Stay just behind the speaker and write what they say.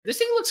This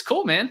thing looks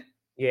cool, man.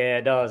 Yeah,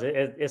 it does.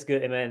 It's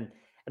good, and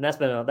that's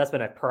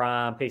been a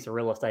prime piece of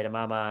real estate in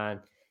my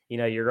mind.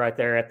 You're right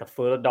there at the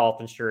foot of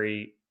Dolphin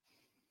Street.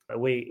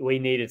 We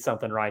needed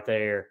something right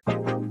there.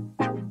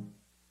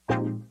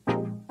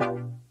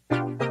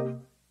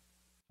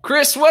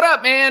 Chris, what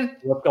up, man?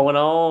 What's going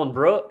on,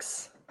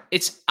 Brooks? I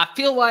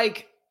feel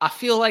like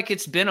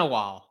it's been a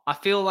while. I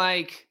feel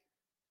like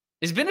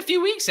it's been a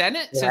few weeks, hasn't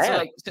it?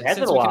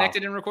 Since we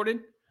connected and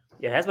recorded.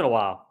 Yeah, it has been a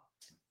while.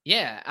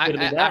 Yeah, I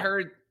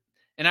heard.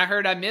 And I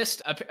heard I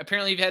missed.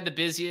 Apparently, you've had the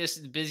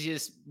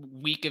busiest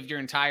week of your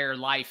entire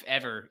life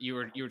ever. You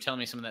were telling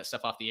me some of that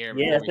stuff off the air.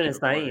 Yeah, it's been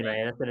insane,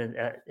 man.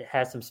 It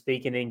has some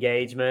speaking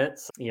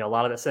engagements. A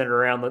lot of it centered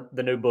around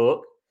the new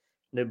book.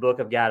 New book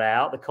I've got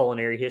out, the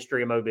culinary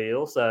history of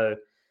Mobile. So,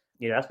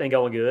 that's been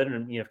going good.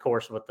 And of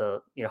course, with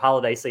the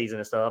holiday season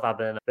and stuff, I've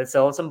been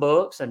selling some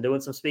books and doing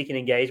some speaking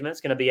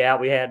engagements. Going to be out.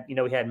 We had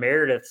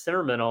Meredith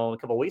Zimmerman on a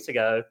couple of weeks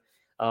ago.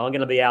 I'm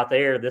going to be out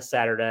there this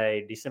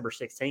Saturday, December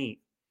 16th.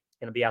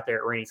 Going to be out there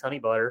at Rennie's Honey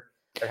Butter.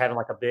 They're having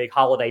like a big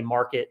holiday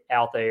market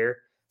out there.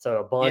 So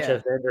a bunch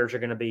of vendors are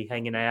going to be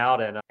hanging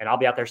out, and I'll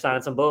be out there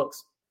signing some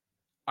books.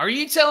 Are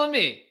you telling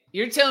me?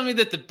 You're telling me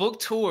that the book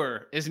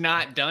tour is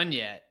not done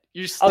yet?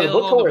 You're still the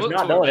book tour is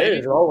not done. Baby. It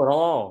is rolling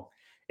along.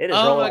 It is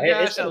rolling. Oh my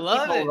gosh, I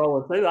love it.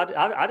 Rolling too.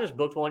 I just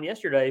booked one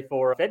yesterday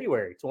for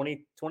February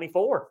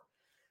 2024.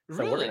 So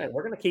really?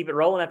 we're gonna keep it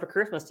rolling after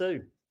Christmas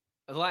too.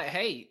 Like,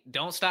 hey,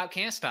 don't stop,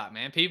 can't stop,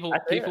 man. People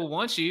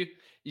want you.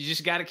 You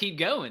just got to keep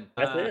going.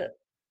 That's it.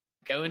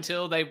 Go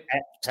until they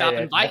stop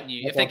inviting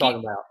you. If they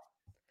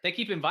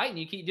keep inviting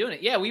you, keep doing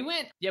it. Yeah, we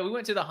went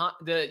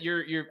to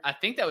your. I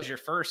think that was your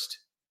first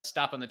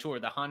stop on the tour.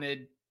 The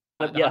haunted.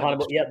 That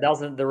was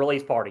the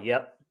release party.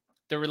 Yep.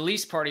 The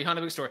release party,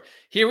 haunted bookstore.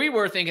 Here we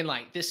were thinking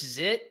like, this is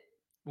it.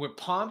 We're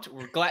pumped.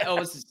 We're glad. Oh,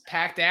 this is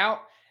packed out.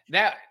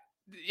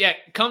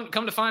 Come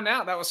to find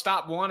out, that was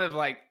stop one of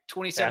like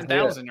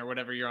 27,000 or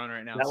whatever you're on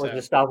right now. That was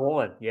just stop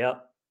one.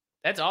 Yep.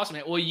 That's awesome,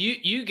 man. Well,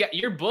 you got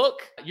your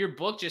book. Your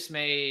book just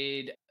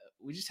made.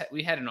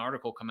 We had an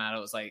article come out.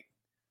 It was like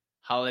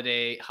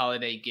holiday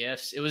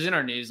gifts. It was in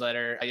our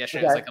newsletter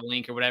yesterday. It was like a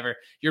link or whatever.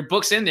 Your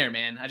book's in there,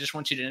 man. I just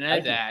want you to know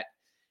that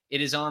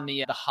it is on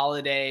the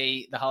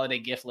holiday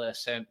gift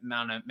list. So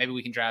maybe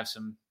we can drive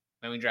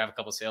a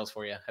couple sales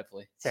for you.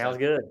 Hopefully, sounds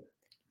good.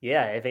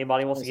 Yeah, if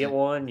anybody wants to get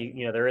one,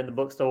 they're in the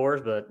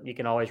bookstores, but you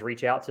can always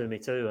reach out to me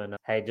too. And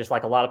hey, just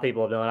like a lot of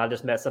people have done, I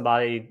just met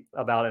somebody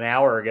about an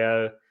hour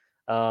ago.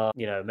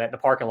 Met in the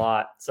parking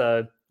lot.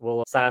 So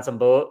we'll sign some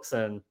books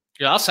and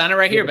I'll sign it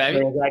right here,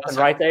 baby.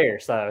 Right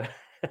there. So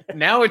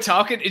now we're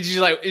talking. Did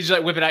you like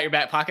whip it out your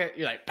back pocket?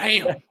 You're like,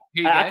 bam.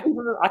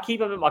 I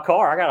keep them in my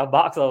car. I got a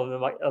box of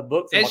them,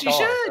 books. As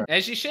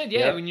you should.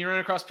 Yeah. When you run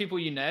across people,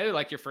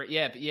 like your friend.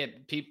 Yeah.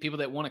 People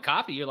that want a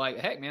copy, you're like,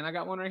 heck, man, I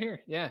got one right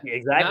here. Yeah.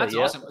 Exactly. No,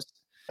 that's awesome.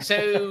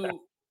 So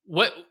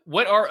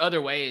what are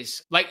other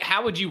ways? Like,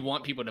 how would you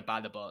want people to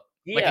buy the book?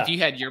 Yeah. Like if you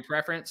had your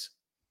preference?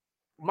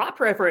 My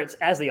preference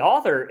as the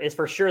author is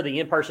for sure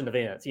the in-person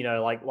events,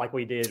 like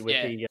we did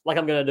with like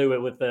I'm going to do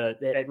it with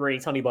at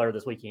Rennie's Honey Butter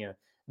this weekend.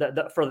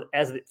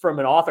 From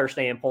an author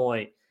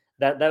standpoint,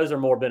 that those are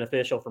more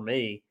beneficial for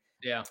me.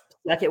 Yeah.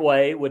 Second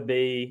way would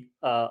be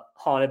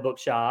haunted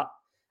bookshop,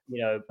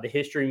 the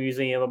History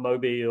Museum of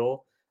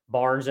Mobile,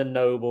 Barnes and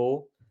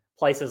Noble,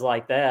 places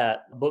like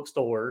that,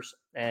 bookstores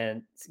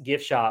and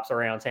gift shops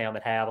around town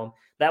that have them.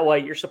 That way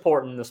you're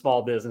supporting the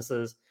small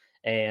businesses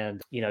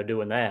and,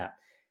 doing that.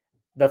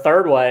 The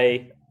third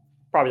way,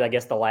 probably, I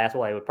guess the last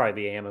way would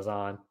probably be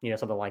Amazon,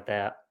 something like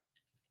that.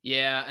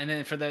 Yeah. And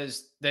then for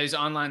those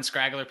online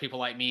scraggler people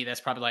like me,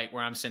 that's probably like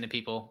where I'm sending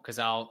people because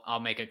I'll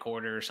make a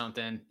quarter or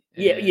something.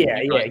 Yeah,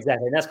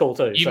 exactly. And that's cool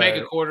too. You make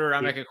a quarter,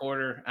 I make a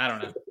quarter. I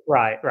don't know.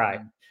 Right.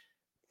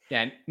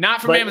 Yeah,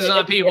 not from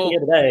Amazon people. At the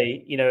end of the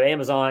day,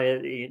 Amazon,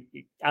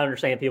 I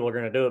understand people are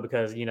going to do it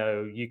because,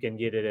 you can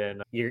get it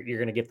and you're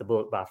going to get the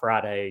book by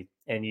Friday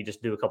and you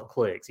just do a couple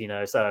clicks,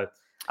 so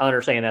I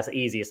understand that's the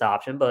easiest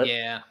option, but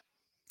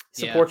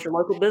support your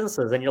local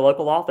businesses and your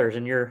local authors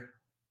and your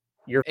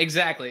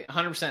exactly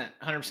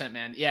 100%,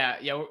 man. Yeah.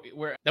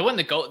 That wasn't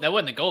the goal. That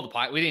wasn't the goal of the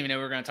pod. We didn't even know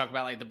we were going to talk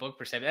about like the book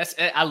per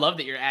se. I love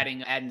that you're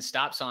adding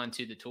stops on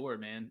to the tour,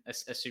 man.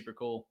 That's super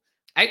cool.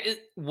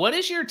 What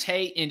is your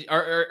take?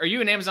 Are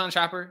you an Amazon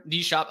shopper? Do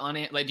you shop on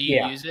it? Like, do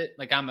you use it?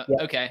 Like,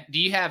 okay. Do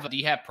you have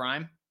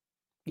Prime?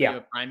 Yeah. Are you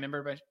a Prime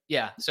member?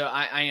 Yeah. So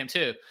I am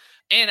too.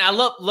 And I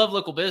love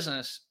local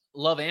business.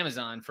 Love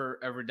Amazon for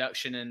a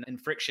reduction in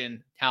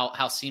friction.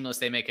 How seamless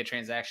they make a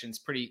transaction. It's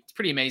pretty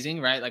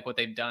amazing, right? Like what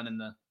they've done in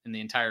the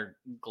entire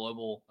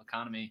global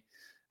economy.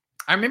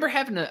 I remember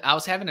I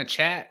was having a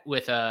chat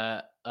with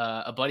a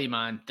buddy of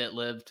mine that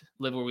lived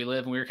where we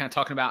live, and we were kind of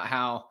talking about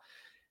how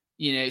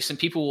some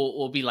people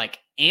will be like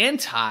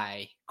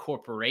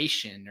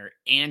anti-corporation or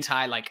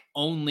anti like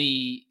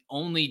only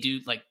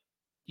do like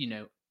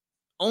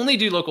only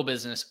do local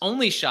business,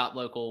 only shop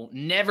local,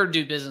 never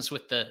do business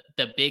with the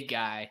big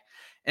guy.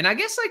 And I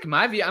guess like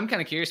my view, I'm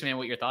kind of curious, man,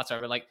 what your thoughts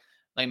are. But like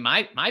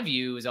my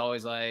view is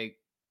always like,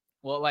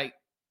 well, like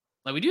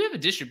we do have a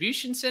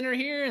distribution center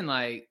here, and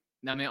like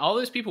I mean, all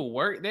those people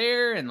work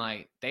there and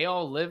like they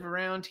all live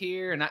around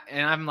here. And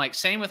I'm like,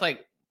 same with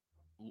like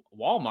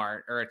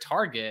Walmart or a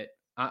Target.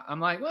 I'm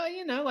like,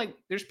 well, like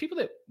there's people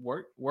that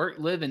work,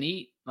 live and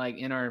eat like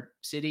in our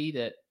city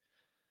that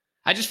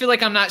I just feel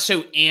like I'm not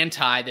so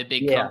anti the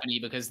big company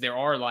because there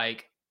are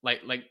like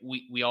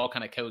we all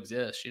kind of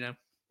coexist,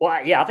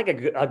 Well, yeah, I think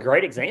a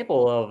great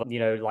example of,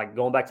 like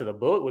going back to the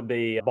book would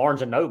be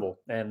Barnes and Noble.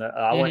 And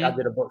I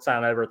did a book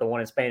sign over at the one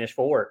in Spanish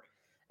Fort.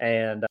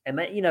 And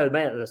man,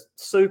 there's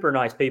super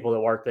nice people that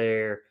work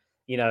there.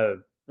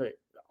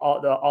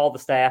 All the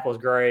staff was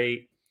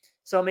great.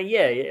 So, I mean,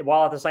 yeah,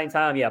 while at the same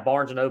time,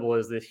 Barnes and Noble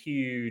is this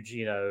huge,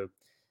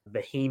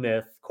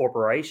 behemoth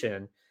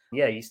corporation.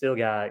 Yeah, you still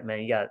got,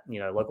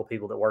 local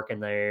people that work in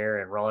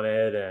there and run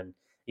it and,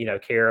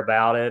 care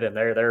about it. And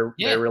they're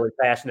really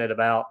passionate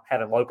about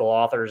having local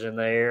authors in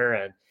there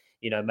and,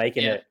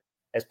 making it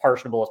as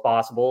personable as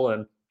possible.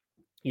 And,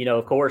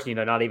 of course,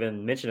 not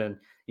even mentioning,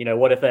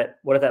 what if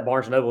that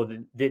Barnes and Noble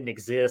didn't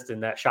exist in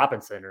that shopping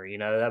center,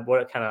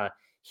 what kind of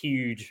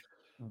huge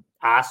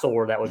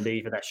eyesore that would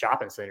be for that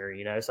shopping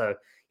center, So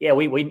yeah,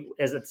 we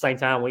as at the same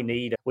time we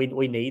need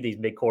these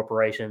big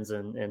corporations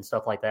and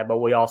stuff like that, but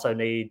we also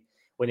need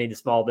the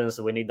small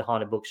businesses, we need the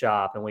haunted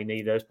bookshop, and we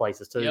need those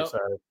places too. Yep. So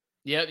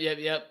Yep.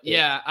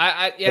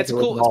 Yeah, it's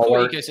cool. It's a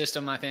cool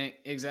ecosystem, I think.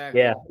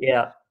 Exactly.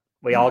 Yeah.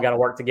 We all got to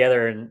work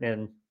together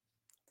and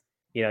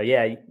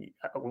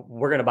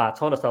we're going to buy a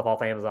ton of stuff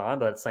off Amazon,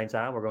 but at the same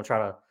time, we're going to try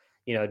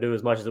to, do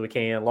as much as we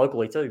can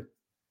locally too.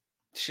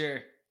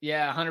 Sure.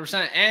 Yeah,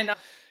 100%. And I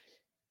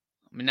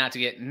mean, not to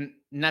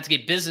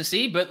get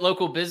businessy, but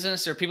local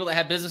business or people that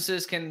have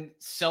businesses can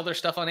sell their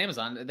stuff on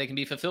Amazon. They can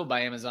be fulfilled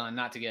by Amazon.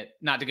 Not to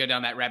go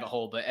down that rabbit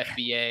hole, but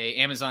FBA,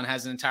 Amazon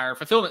has an entire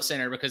fulfillment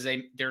center because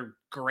they're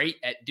great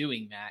at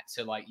doing that.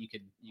 So like you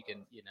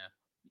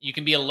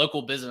can be a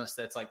local business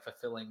that's like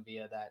fulfilling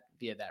via that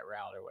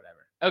route or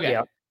whatever. Okay.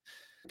 Yeah.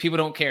 People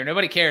don't care.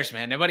 Nobody cares,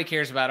 man. Nobody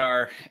cares about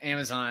our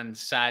Amazon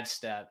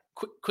sidestep.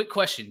 Quick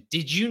question.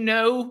 Did you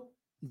know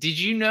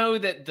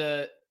that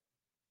the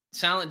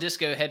Silent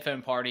Disco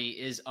headphone party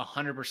is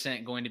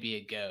 100% going to be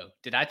a go?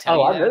 Did I tell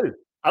you that? I knew.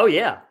 Oh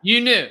yeah.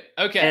 You knew.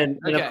 Okay.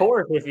 And of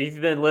course, if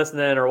you've been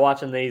listening or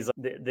watching these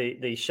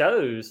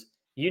shows,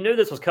 you knew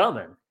this was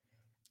coming.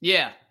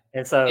 Yeah.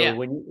 And so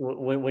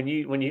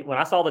when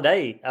I saw the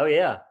date, oh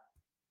yeah.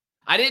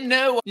 I didn't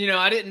know,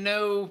 I didn't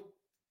know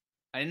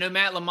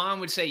Matt Lamont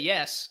would say,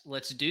 yes,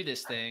 let's do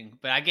this thing.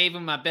 But I gave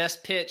him my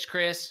best pitch,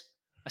 Chris.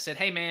 I said,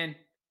 hey, man,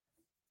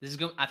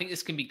 I think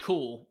this can be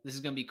cool. This is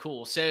going to be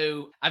cool.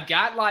 So I've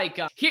got like,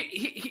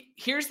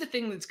 here's the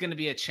thing that's going to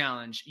be a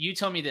challenge. You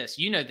tell me this,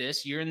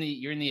 this, you're in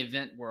the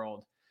event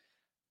world.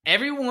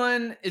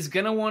 Everyone is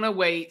going to want to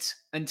wait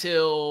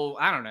until,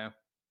 I don't know,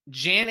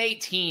 Jan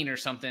 18 or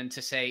something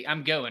to say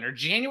I'm going, or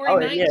January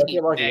 19th.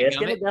 Yeah, it's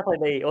going to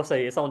definitely be, we'll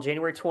say it's on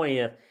January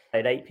 20th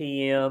at 8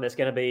 p.m. It's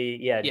going to be,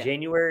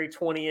 January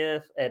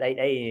 20th at 8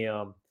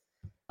 a.m.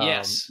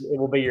 Yes. It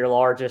will be your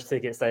largest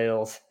ticket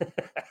sales.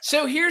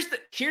 So here's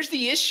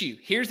the issue.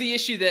 Here's the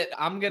issue that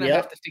I'm going to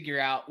have to figure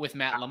out with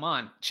Matt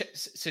Lamont.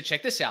 So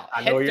check this out.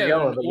 I know where you're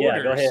going, but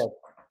go ahead.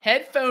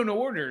 Headphone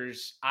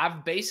orders,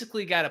 I've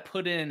basically got to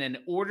put in an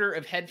order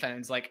of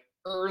headphones like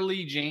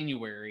early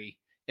January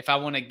if I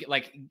want to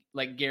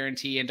like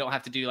guarantee and don't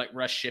have to do like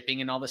rush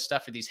shipping and all this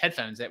stuff for these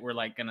headphones that we're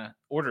like going to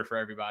order for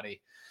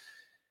everybody.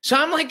 So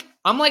I'm like,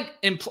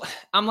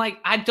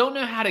 I don't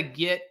know how to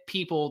get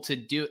people to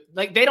do it.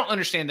 Like, they don't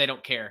understand. They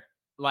don't care.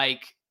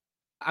 Like,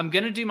 I'm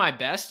going to do my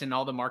best in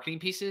all the marketing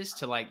pieces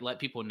to like, let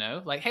people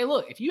know like, hey,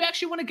 look, if you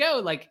actually want to go,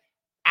 like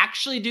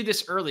actually do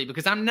this early,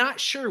 because I'm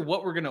not sure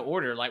what we're going to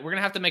order. Like, we're going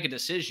to have to make a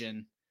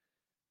decision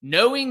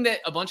knowing that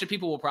a bunch of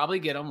people will probably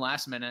get them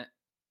last minute,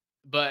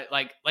 but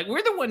like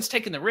we're the ones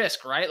taking the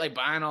risk, right? Like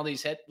buying all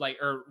these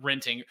or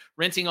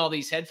renting all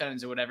these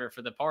headphones or whatever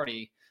for the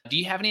party. Do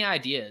you have any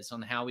ideas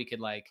on how we could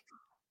like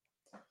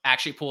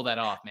actually pull that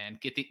off, man?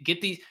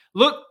 Get these.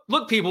 Look,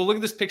 people, look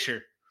at this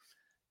picture.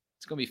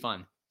 It's going to be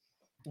fun.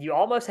 You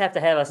almost have to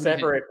have a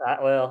separate, I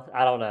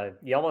don't know.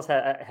 You almost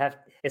have,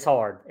 it's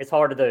hard. It's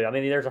hard to do. I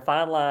mean, there's a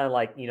fine line,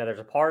 like, there's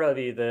a part of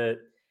you that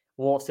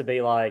wants to be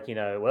like,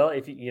 well,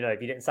 if you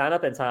didn't sign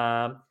up in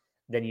time,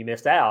 then you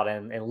missed out,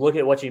 and look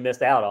at what you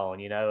missed out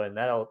on, and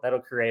that'll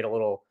create a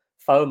little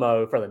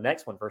FOMO for the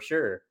next one for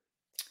sure.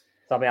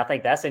 So, I mean, I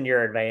think that's in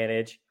your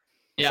advantage.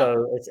 Yeah.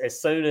 So it's,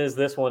 as soon as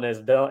this one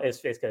is done, it's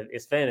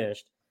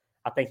finished,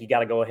 I think you got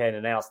to go ahead and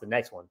announce the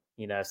next one,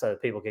 so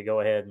that people can go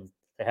ahead and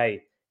say,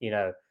 hey,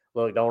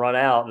 look, don't run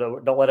out.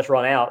 Don't let us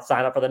run out.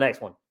 Sign up for the next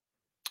one.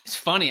 It's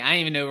funny. I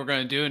didn't even know we're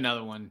going to do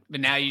another one,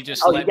 but now you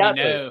just let me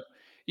know.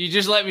 You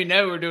just let me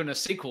know we're doing a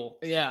sequel.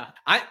 Yeah.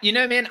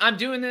 Man, I'm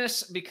doing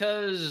this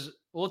because,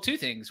 well, two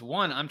things.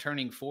 One, I'm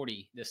turning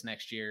 40 this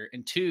next year.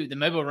 And two, the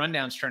Mobile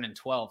Rundown's turning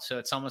 12. So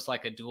it's almost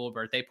like a dual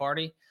birthday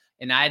party.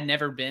 And I had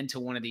never been to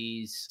one of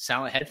these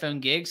silent headphone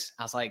gigs.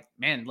 I was like,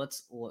 man,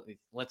 let's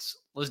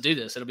do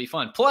this. It'll be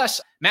fun. Plus,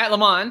 Matt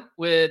Lamont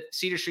with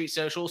Cedar Street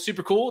Social,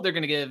 super cool. They're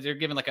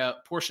giving like a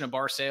portion of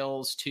bar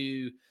sales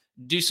to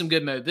Do Some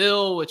Good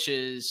Mobile, which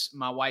is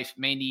my wife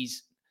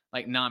Mandy's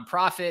like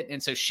nonprofit.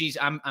 And so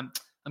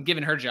I'm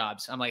giving her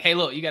jobs. I'm like, hey,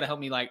 look, you got to help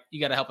me. Like, you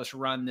got to help us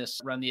run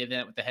the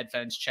event with the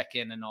headphones, check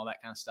in and all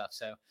that kind of stuff.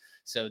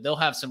 So they'll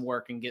have some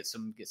work and get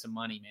some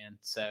money, man.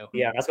 So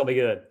yeah, that's going to be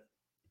good.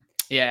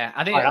 Yeah,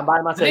 I think I'm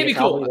buying my tickets. It'd be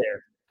cool. I'll be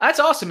there. That's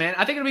awesome, man.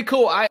 I think it'll be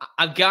cool. I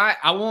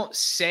won't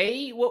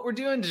say what we're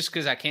doing just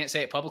because I can't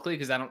say it publicly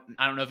because I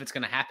don't know if it's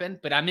going to happen.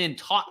 But I'm in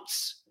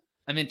talks.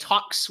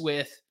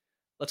 With,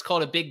 let's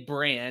call it a big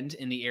brand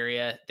in the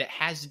area that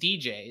has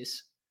DJs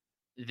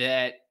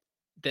that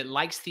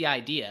likes the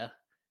idea.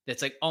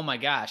 That's like, oh my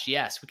gosh,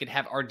 yes, we could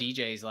have our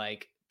DJs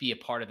like be a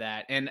part of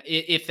that. And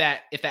if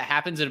that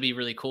happens, it'll be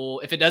really cool.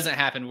 If it doesn't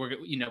happen,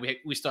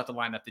 we still have to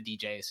line up the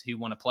DJs who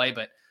want to play.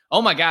 But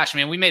oh my gosh,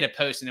 man, we made a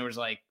post and there was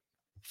like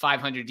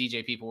 500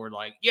 DJ people were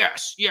like,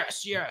 yes.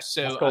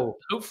 So cool.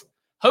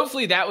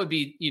 Hopefully that would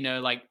be,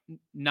 like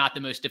not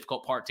the most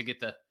difficult part to get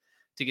the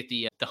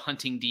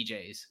hunting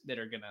DJs that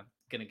are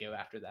gonna go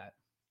after that.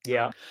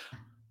 Yeah.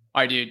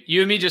 All right, dude.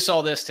 You and me just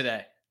saw this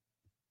today.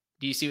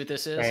 Do you see what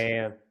this is?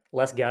 Man,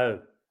 let's go.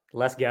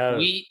 I'm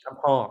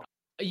pumped.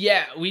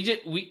 Yeah, we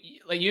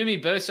like you and me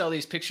both saw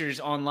these pictures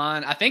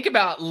online. I think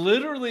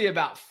literally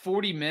about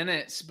 40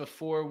 minutes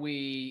before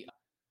we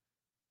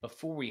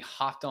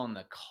hopped on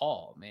the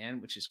call, man,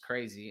 which is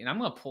crazy. And I'm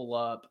gonna pull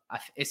up.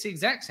 It's the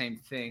exact same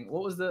thing.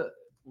 What was the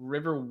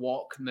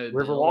Riverwalk Mobile?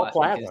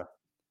 Riverwalk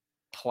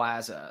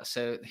Plaza.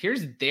 So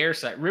here's their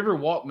site,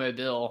 Riverwalk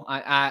Mobile.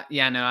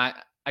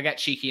 I got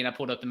cheeky and I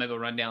pulled up the Mobile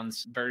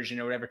Rundowns version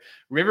or whatever.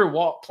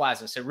 Riverwalk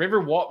Plaza. So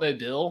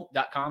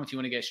riverwalkmobile.com if you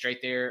want to go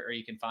straight there, or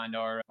you can find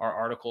our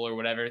article or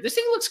whatever. This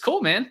thing looks cool,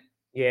 man.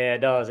 Yeah, it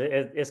does.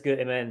 It's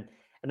good, man.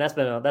 And that's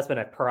been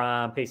a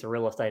prime piece of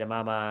real estate in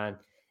my mind.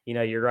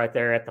 You're right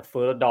there at the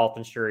foot of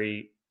Dolphin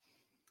Street.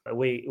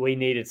 We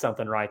needed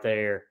something right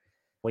there.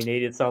 We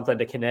needed something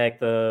to connect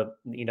the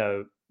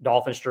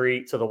Dolphin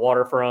Street to the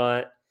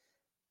waterfront,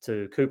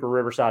 to Cooper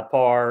Riverside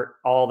Park,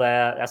 all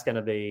that.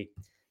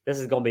 This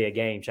is going to be a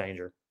game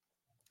changer.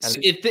 So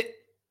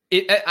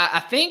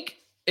I think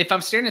if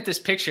I'm staring at this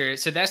picture,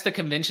 so that's the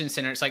convention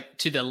center. It's like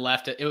to the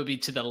left. It would be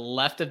to the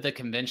left of the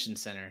convention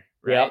center,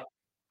 right? Yep.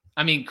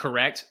 I mean,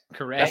 correct.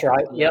 That's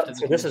right. Yep.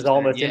 So this is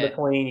almost in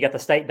between. You got the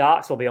state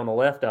docks will be on the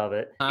left of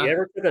it.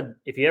 If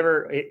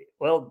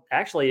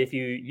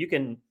you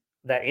can,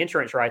 that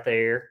entrance right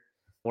there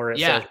where it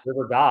says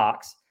River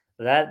Docks,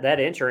 that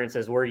entrance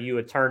is where you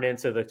would turn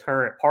into the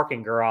current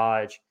parking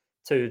garage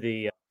to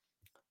the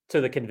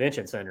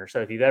convention center.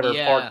 So if you've ever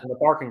parked in the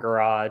parking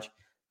garage,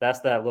 that's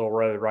that little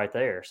road right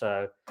there.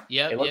 So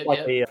it looks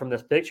like from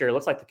this picture, it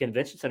looks like the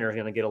convention center is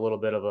going to get a little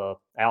bit of a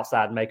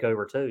outside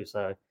makeover too.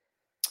 So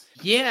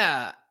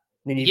yeah.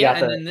 Then you've got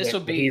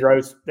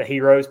the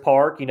Heroes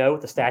Park,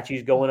 with the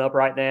statues going up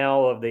right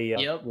now of the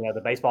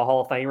the Baseball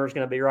Hall of Famer is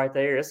going to be right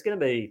there. It's going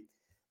to be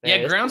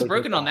ground's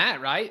broken on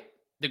that, right?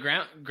 The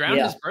ground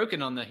is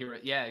broken on the Hero.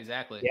 Yeah,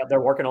 exactly. Yep,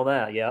 they're working on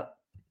that. Yep.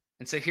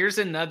 And so here's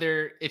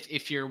another.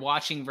 If you're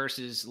watching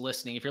versus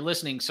listening, if you're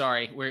listening,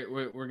 sorry,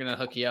 we're gonna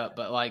hook you up.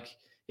 But like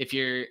if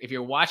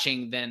you're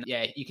watching, then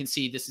you can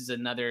see this is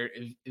another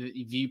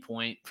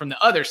viewpoint from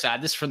the other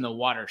side. This is from the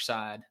water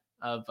side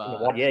of.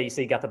 You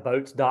see, you got the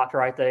boats docked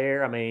right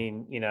there. I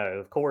mean,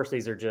 of course,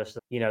 these are just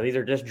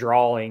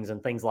drawings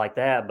and things like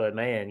that. But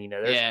man,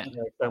 there's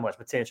so much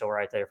potential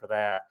right there for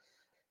that.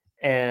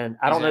 And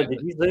I don't know, did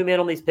you zoom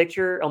in on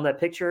that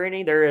picture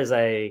any? There's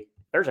a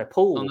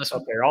pool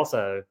up there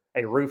also,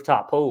 a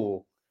rooftop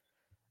pool.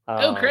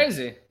 Oh,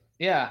 crazy.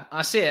 Yeah,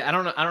 I see it. I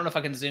don't know if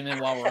I can zoom in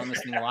while we're on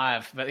this thing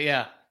live, but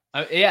I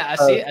see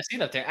it. I see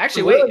it up there.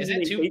 Actually, wait, is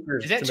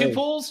that two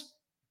pools?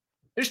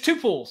 There's two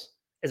pools.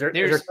 Is there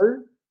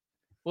two?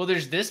 Well,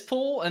 there's this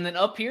pool, and then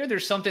up here,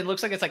 there's something,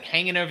 looks like it's like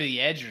hanging over the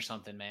edge or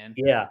something, man.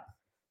 Yeah.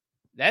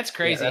 That's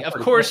crazy. Yeah, of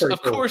course,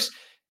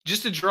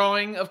 just a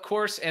drawing, of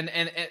course, and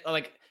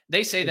like,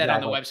 they say that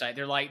on the website.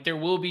 They're like, there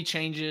will be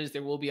changes.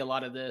 There will be a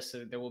lot of this.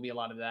 There will be a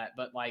lot of that.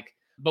 But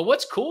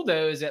what's cool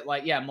though is that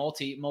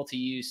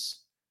multi-use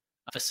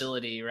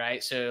facility,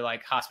 right? So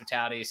like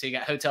hospitality. So you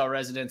got hotel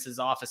residences,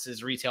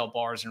 offices, retail,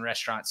 bars, and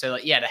restaurants. So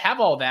to have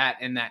all that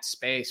in that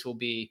space will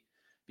be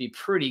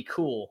pretty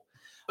cool.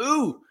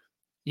 Ooh,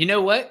 you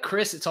know what,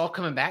 Chris? It's all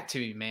coming back to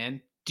me,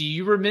 man. Do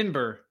you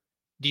remember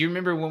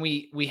when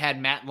we had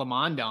Matt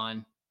Lamond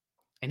on,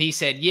 and he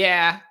said,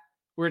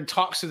 we're in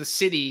talks with the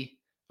city.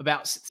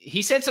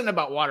 He said something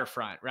about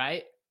Waterfront,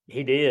 right?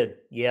 He did.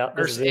 Yeah.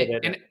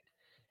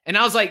 And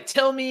I was like,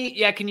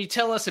 can you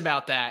tell us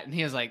about that? And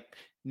he was like,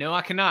 no,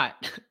 I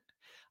cannot.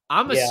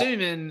 I'm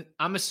assuming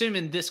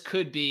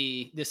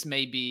this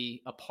may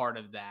be a part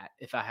of that,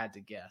 if I had to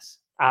guess.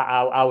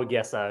 I would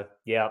guess so.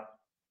 Yeah.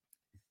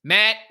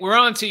 Matt, we're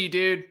on to you,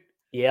 dude.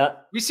 Yeah.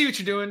 We see what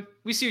you're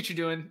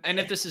doing.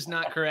 And if this is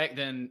not correct,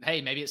 then hey,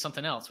 maybe it's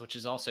something else, which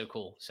is also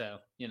cool. So,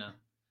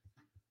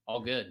 all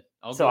good.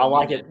 I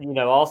like it,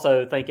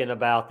 also thinking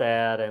about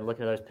that and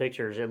looking at those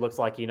pictures, it looks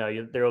like,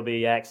 there will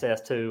be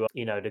access to,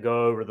 to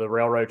go over the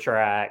railroad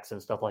tracks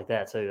and stuff like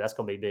that too. That's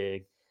going to be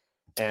big.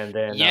 And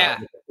then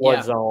the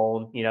flood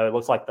zone, it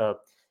looks like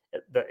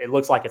it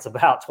looks like it's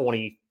about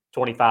 20,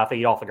 25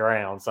 feet off the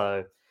ground.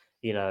 So,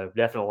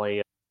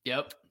 definitely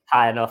Yep.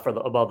 high enough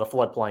above the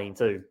floodplain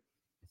too.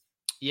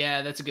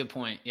 Yeah, that's a good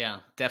point. Yeah,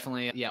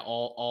 definitely. Yeah,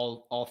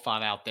 all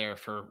thought out there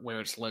for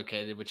where it's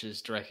located, which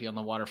is directly on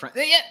the waterfront.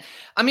 Yeah,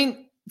 I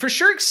mean, for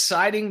sure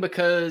exciting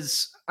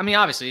because I mean,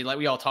 obviously, like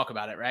we all talk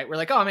about it, right? We're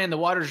like, oh man, the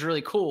water's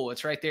really cool.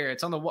 It's right there.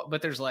 It's on the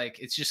but there's like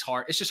it's just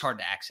hard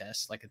to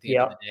access. Like at the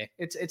end of the day,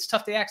 it's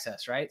tough to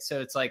access, right?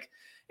 So it's like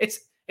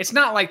it's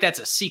not like that's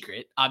a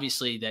secret.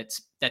 Obviously,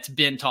 that's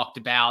been talked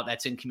about.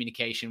 That's in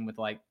communication with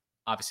like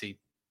obviously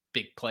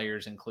big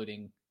players,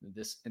 including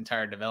this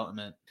entire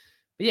development.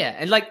 Yeah,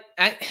 and like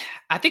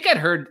I think I'd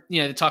heard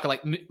the talk of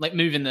like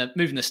moving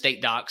the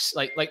state docks,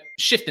 like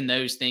shifting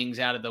those things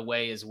out of the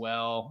way as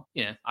well.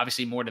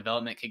 Obviously more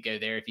development could go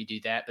there if you do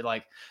that, but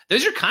like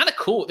those are kind of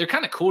cool. They're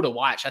kind of cool to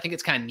watch. I think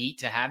it's kind of neat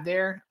to have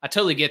there. I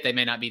totally get they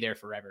may not be there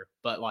forever,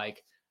 but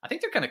like I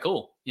think they're kind of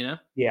cool. Yeah,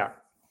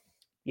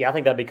 I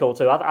think that'd be cool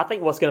too. I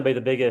think what's going to be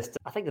the biggest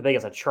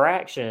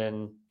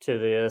attraction to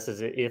this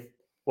is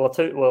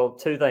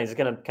two things. It's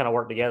going to kind of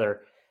work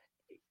together.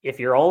 If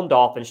you're on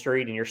Dolphin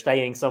Street and you're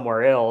staying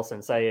somewhere else,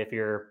 and say if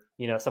you're,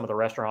 some of the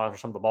restaurants or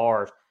some of the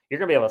bars, you're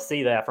going to be able to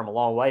see that from a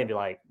long way and be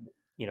like,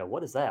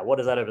 what is that? What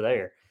is that over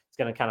there? It's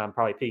going to kind of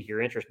probably pique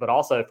your interest. But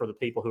also for the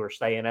people who are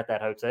staying at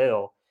that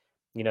hotel,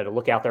 to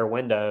look out their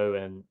window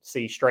and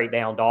see straight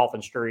down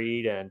Dolphin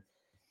Street and,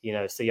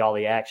 see all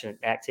the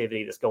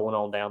activity that's going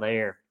on down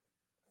there.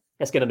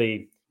 It's going to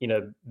be,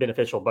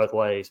 beneficial both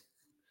ways.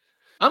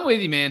 I'm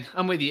with you, man.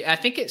 I'm with you. I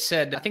think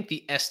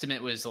the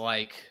estimate was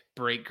like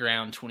break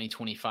ground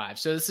 2025.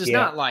 So this is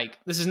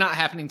not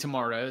happening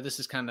tomorrow. This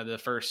is kind of the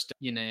first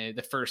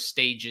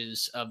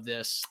stages of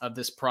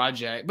this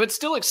project, but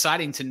still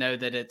exciting to know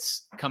that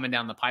it's coming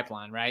down the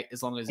pipeline, right?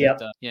 As long as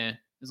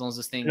as long as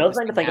this thing. Another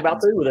thing to think about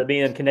too, with it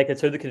being connected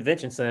to the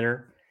convention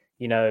center,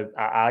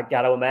 I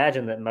got to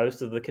imagine that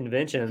most of the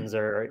conventions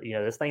are,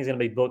 this thing's going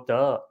to be booked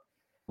up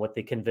with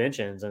the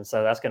conventions. And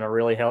so that's going to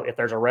really help if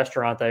there's a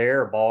restaurant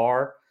there, a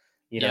bar,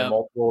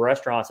 multiple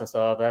restaurants and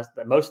stuff. That's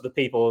most of the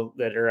people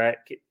that are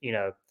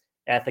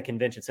at the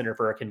convention center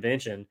for a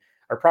convention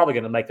are probably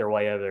going to make their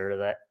way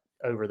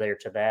over there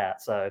to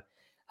that. So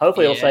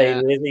hopefully it'll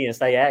stay busy and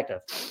stay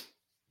active.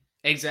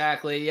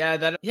 Exactly.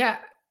 Yeah.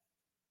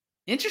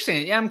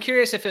 Interesting. Yeah. I'm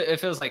curious if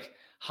it was like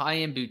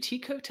high-end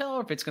boutique hotel,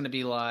 or if it's going to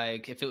be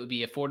like, if it would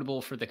be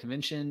affordable for the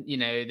convention,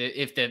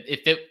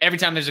 every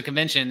time there's a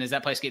convention, is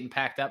that place getting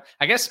packed up?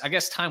 I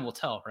guess time will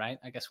tell, right?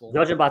 I guess we'll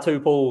judging by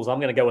two pools. I'm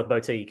going to go with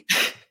boutique.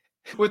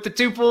 With the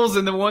two pools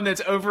and the one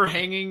that's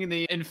overhanging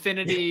the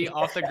infinity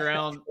off the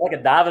ground. Like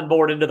a diving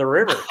board into the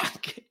river.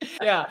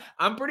 Yeah,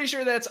 I'm pretty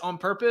sure that's on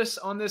purpose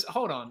on this.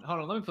 Hold on.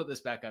 Let me put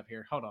this back up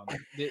here. Hold on.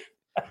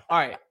 All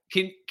right.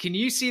 Can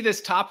you see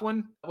this top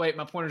one? Wait,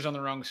 my pointer's on the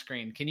wrong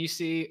screen. Can you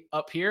see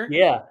up here?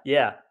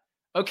 Yeah.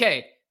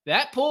 Okay,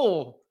 that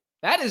pool,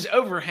 that is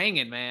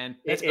overhanging, man.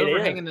 That's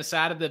overhanging the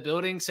side of the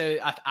building. So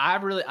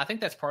I think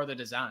that's part of the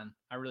design.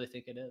 I really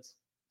think it is.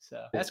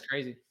 So that's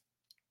crazy.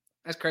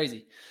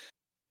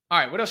 All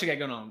right, what else you got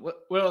going on?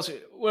 What else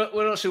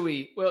should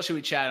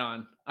we chat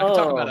on? I can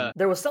talk about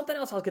there was something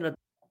else I was gonna.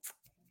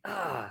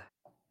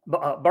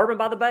 Bourbon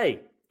by the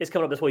Bay is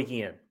coming up this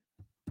weekend.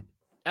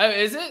 Oh,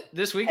 is it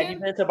this weekend? Have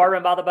you been to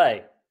Bourbon by the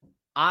Bay?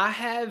 I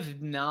have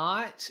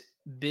not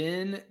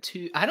been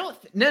to.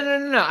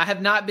 No. I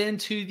have not been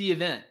to the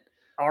event.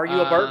 Are you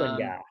a bourbon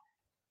guy?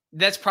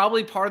 That's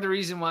probably part of the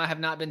reason why I have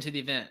not been to the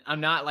event. I'm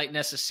not like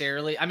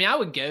necessarily. I mean, I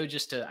would go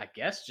just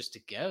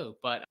to go,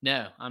 but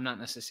no, I'm not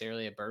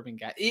necessarily a bourbon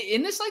guy.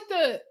 In this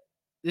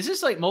this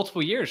is like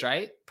multiple years,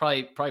 right?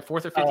 Probably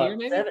fourth or fifth year,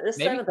 maybe. It's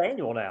seventh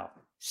annual now.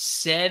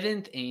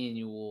 Seventh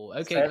annual.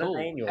 Okay, seventh cool.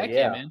 Annual, Heck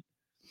yeah, man.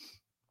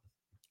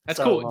 That's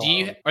cool.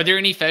 Are there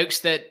any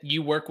folks that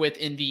you work with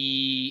in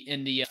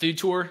the food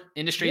tour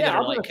industry that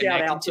are like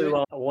connected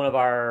to it? One of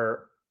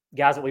our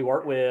guys that we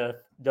work with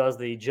does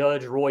the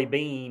Judge Roy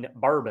Bean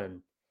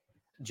bourbon.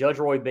 Judge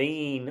Roy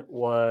Bean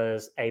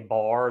was a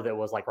bar that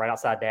was like right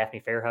outside Daphne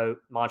Fairhope,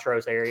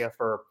 Montrose area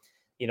for,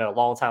 a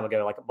long time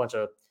ago. Like a bunch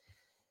of,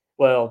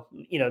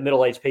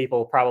 middle-aged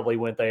people probably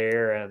went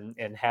there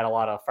and had a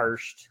lot of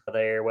first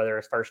there, whether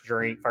it's first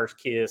drink, first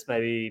kiss,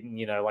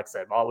 maybe, like I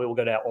said, we won't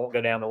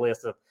go down the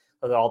list of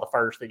all the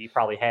first that you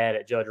probably had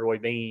at Judge Roy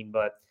Bean.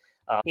 But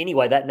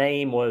anyway, that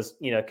name was,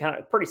 kind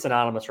of pretty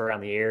synonymous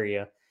around the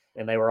area.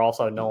 And they were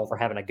also known for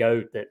having a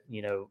goat that,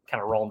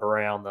 kind of roamed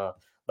around the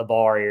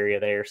bar area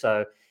there.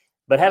 So,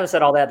 but having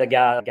said all that, the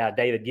guy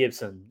David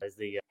Gibson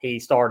he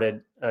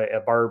started a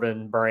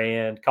bourbon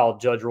brand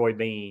called Judge Roy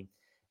Bean,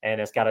 and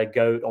it's got a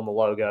goat on the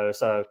logo.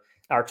 So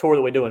our tour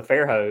that we do in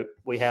Fairhope,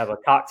 we have a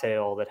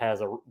cocktail that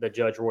has the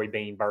Judge Roy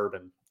Bean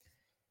bourbon,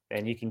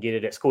 and you can get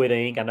it at Squid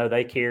Ink. I know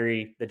they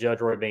carry the Judge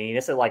Roy Bean.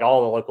 It's at like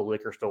all the local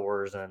liquor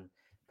stores and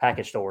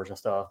package stores and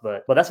stuff.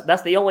 But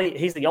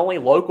he's the only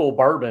local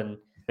bourbon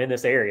in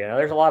this area. Now,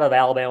 there's a lot of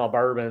Alabama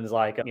bourbons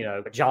like,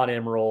 John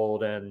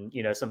Emerald and,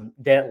 some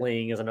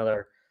Detling is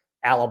another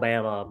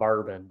Alabama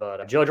bourbon.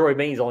 But Judge Roy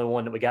Bean's the only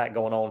one that we got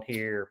going on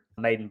here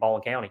made in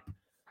Baldwin County.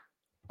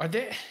 Are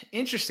they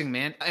interesting,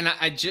 man? And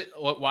I just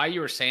while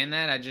you were saying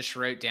that, I just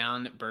wrote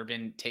down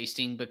bourbon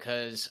tasting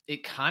because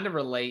it kind of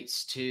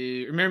relates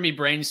to. Remember me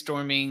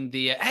brainstorming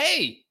the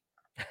hey,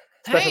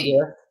 Special hey,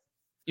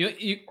 guest.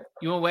 you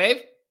want to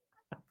wave?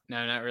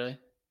 No, not really.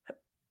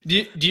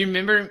 Do you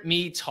remember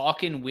me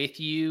talking with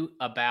you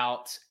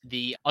about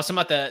I was talking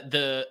about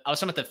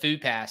the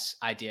food pass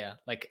idea,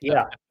 like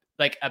Yeah.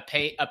 like a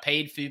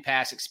paid food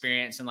pass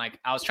experience, and like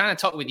I was trying to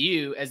talk with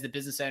you as the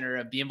business owner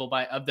of Bienville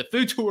of the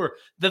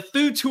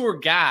food tour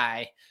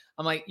guy.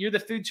 I'm like, you're the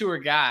food tour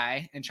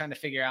guy, and trying to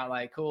figure out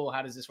like, cool,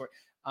 how does this work?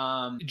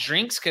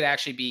 Drinks could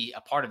actually be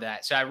a part of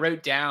that. So I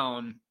wrote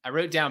down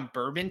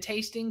bourbon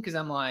tasting because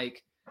I'm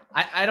like,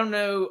 I don't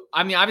know.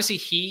 I mean, obviously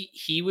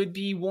he would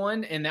be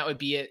one, and that would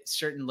be at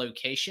certain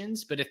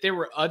locations. But if there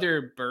were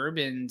other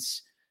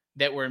bourbons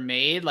that were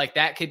made, like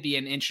that could be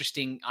an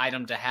interesting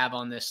item to have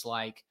on this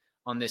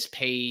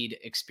paid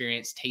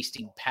experience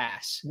tasting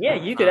pass. Yeah,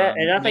 you could,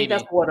 and I think maybe.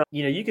 that's what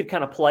you could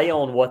kind of play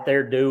on what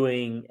they're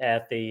doing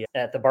at the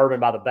Bourbon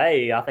by the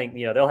Bay. I think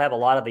they'll have a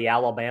lot of the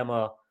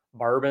Alabama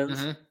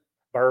bourbons,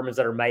 bourbons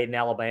that are made in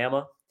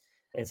Alabama,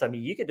 and so I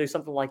mean you could do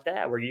something like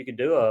that where you could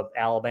do a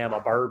Alabama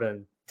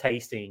bourbon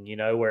tasting.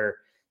 Where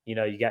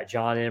you got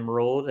John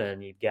Emerald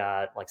and you've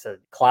got like I said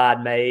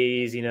Clyde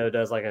Mays.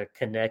 Does like a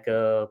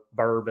Conecuh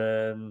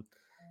bourbon,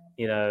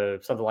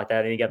 something like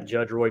that, and you got the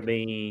Judge Roy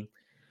Bean.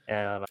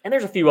 And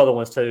there's a few other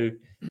ones too,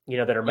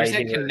 that are Where's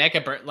made that here.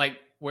 Conecuh like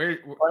where?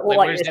 Well,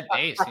 like where's that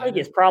based? I think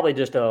it's probably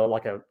just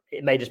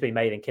it may just be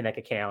made in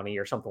Conecuh County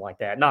or something like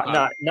that. Not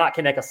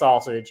Conecuh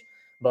sausage,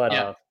 but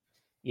in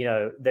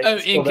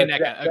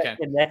Conecuh. Okay,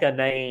 Conecuh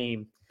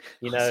name,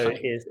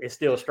 is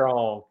still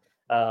strong.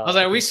 I was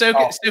like, are we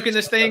soaking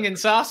this thing in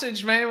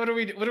sausage, man? What are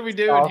we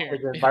doing here?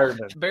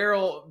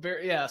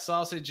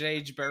 Sausage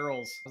aged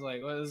barrels. I was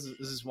like, well, this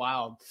is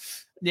wild.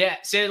 Yeah,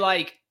 so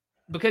like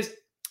because.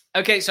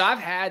 Okay, so I've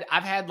had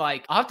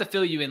like I'll have to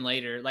fill you in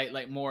later,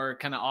 like more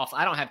kind of off.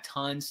 I don't have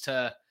tons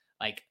to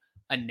like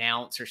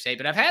announce or say,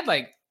 but I've had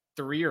like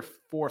 3 or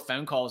 4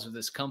 phone calls with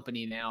this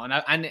company now, and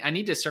I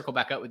need to circle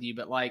back up with you,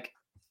 but like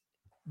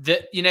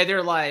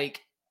they're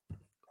like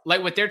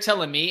what they're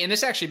telling me, and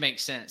this actually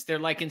makes sense. They're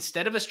like,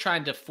 instead of us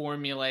trying to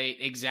formulate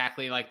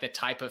exactly like the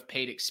type of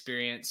paid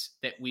experience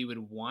that we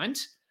would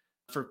want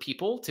for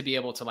people to be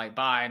able to like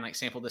buy and like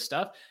sample this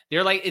stuff,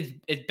 they're like,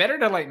 it's better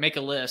to like make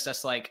a list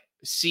that's like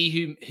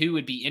see who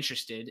would be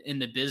interested in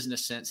the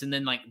business sense, and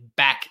then like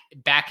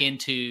back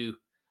into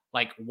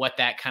like what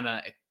that kind of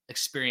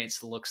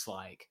experience looks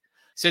like.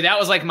 So that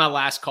was like my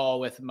last call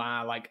with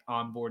my like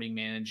onboarding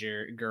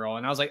manager girl,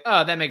 and I was like,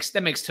 oh, that makes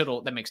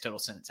total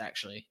sense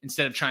actually.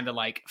 Instead of trying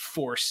to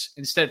force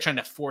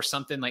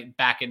something like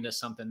back into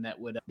something that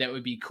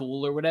would be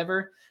cool or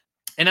whatever.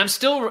 And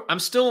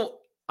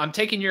I'm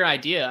taking your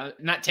idea,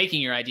 not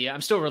taking your idea.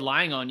 I'm still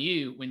relying on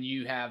you when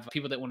you have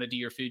people that want to do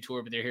your food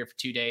tour, but they're here for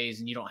 2 days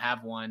and you don't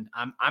have one.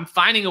 I'm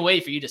finding a way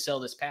for you to sell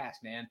this pass,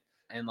 man,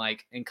 and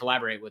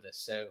collaborate with us.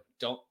 So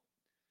don't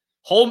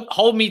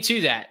hold me to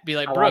that. Be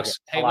like, Brooks,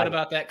 hey, what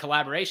about that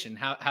collaboration?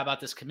 How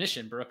about this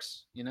commission,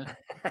 Brooks?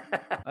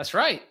 That's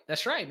right,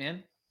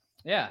 man.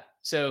 Yeah.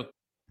 So.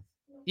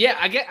 Yeah,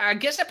 I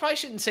guess I probably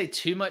shouldn't say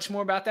too much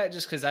more about that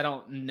just because I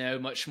don't know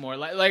much more.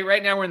 Like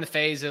right now we're in the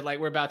phase of like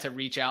we're about to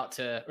reach out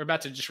to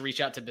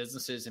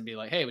businesses and be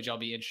like, hey, would y'all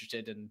be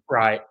interested in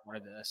right part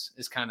of this?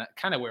 Is kind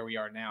of where we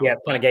are now. Yeah,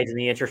 kind of gauging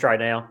the interest right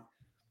now.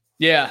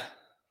 Yeah,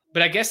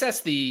 but I guess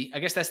that's the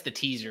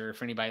teaser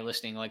for anybody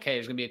listening. Like, hey,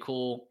 there's gonna be a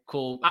cool.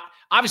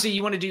 Obviously,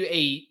 you want to do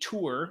a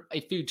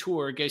food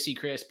tour. Go see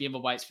Chris,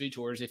 Bienville Bites Food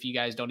Tours. If you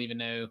guys don't even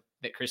know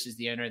that Chris is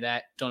the owner of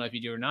that, don't know if you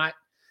do or not,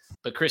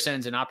 but Chris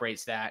owns and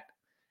operates that.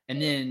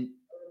 And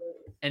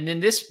then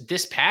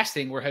this pass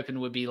thing we're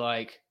hoping would be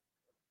like,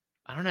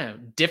 I don't know,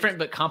 different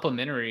but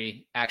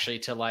complementary actually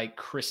to like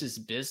Chris's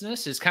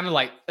business. It's kind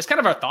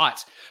of our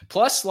thoughts.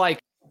 Plus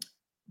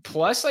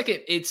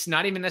it's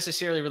not even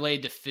necessarily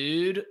related to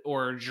food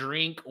or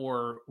drink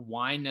or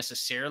wine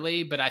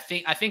necessarily, but I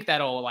think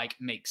that'll like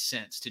make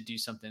sense to do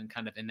something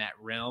kind of in that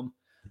realm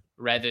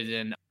rather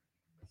than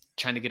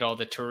trying to get all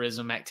the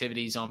tourism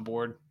activities on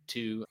board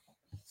to.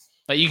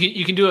 But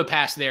you can do a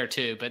pass there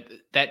too, but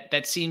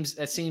that seems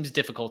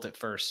difficult at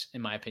first,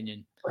 in my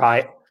opinion.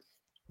 Right.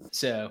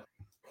 So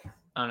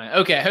I don't know.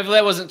 Okay, hopefully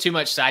that wasn't too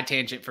much side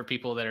tangent for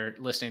people that are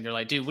listening. They're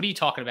like, dude, what are you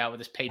talking about with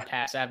this paid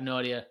pass? I have no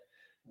idea.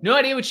 No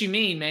idea what you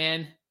mean,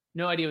 man.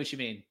 No idea what you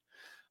mean.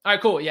 All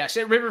right, cool. Yeah,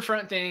 so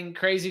Riverfront thing,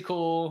 crazy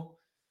cool.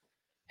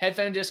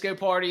 Headphone disco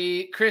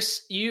party.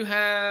 Chris, you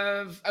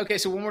have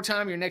so one more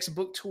time, your next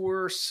book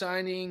tour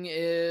signing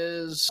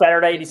is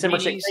Saturday, December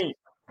 16th.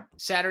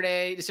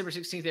 Saturday, December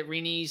 16th at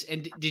Reni's.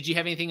 And did you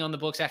have anything on the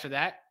books after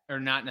that or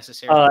not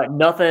necessarily?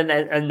 Nothing,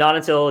 and not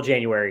until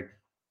January.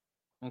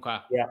 Okay.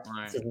 Yeah. All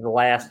right. This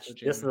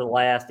is the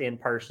last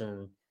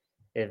in-person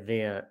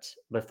event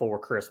before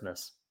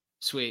Christmas.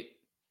 Sweet.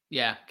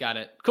 Yeah, got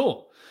it.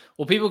 Cool.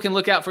 Well, people can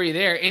look out for you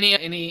there.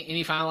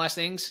 Any final last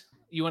things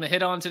you want to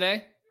hit on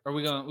today? Or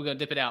we're gonna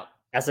dip it out?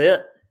 That's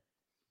it.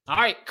 All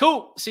right,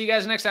 cool. See you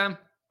guys next time.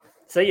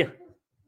 See you.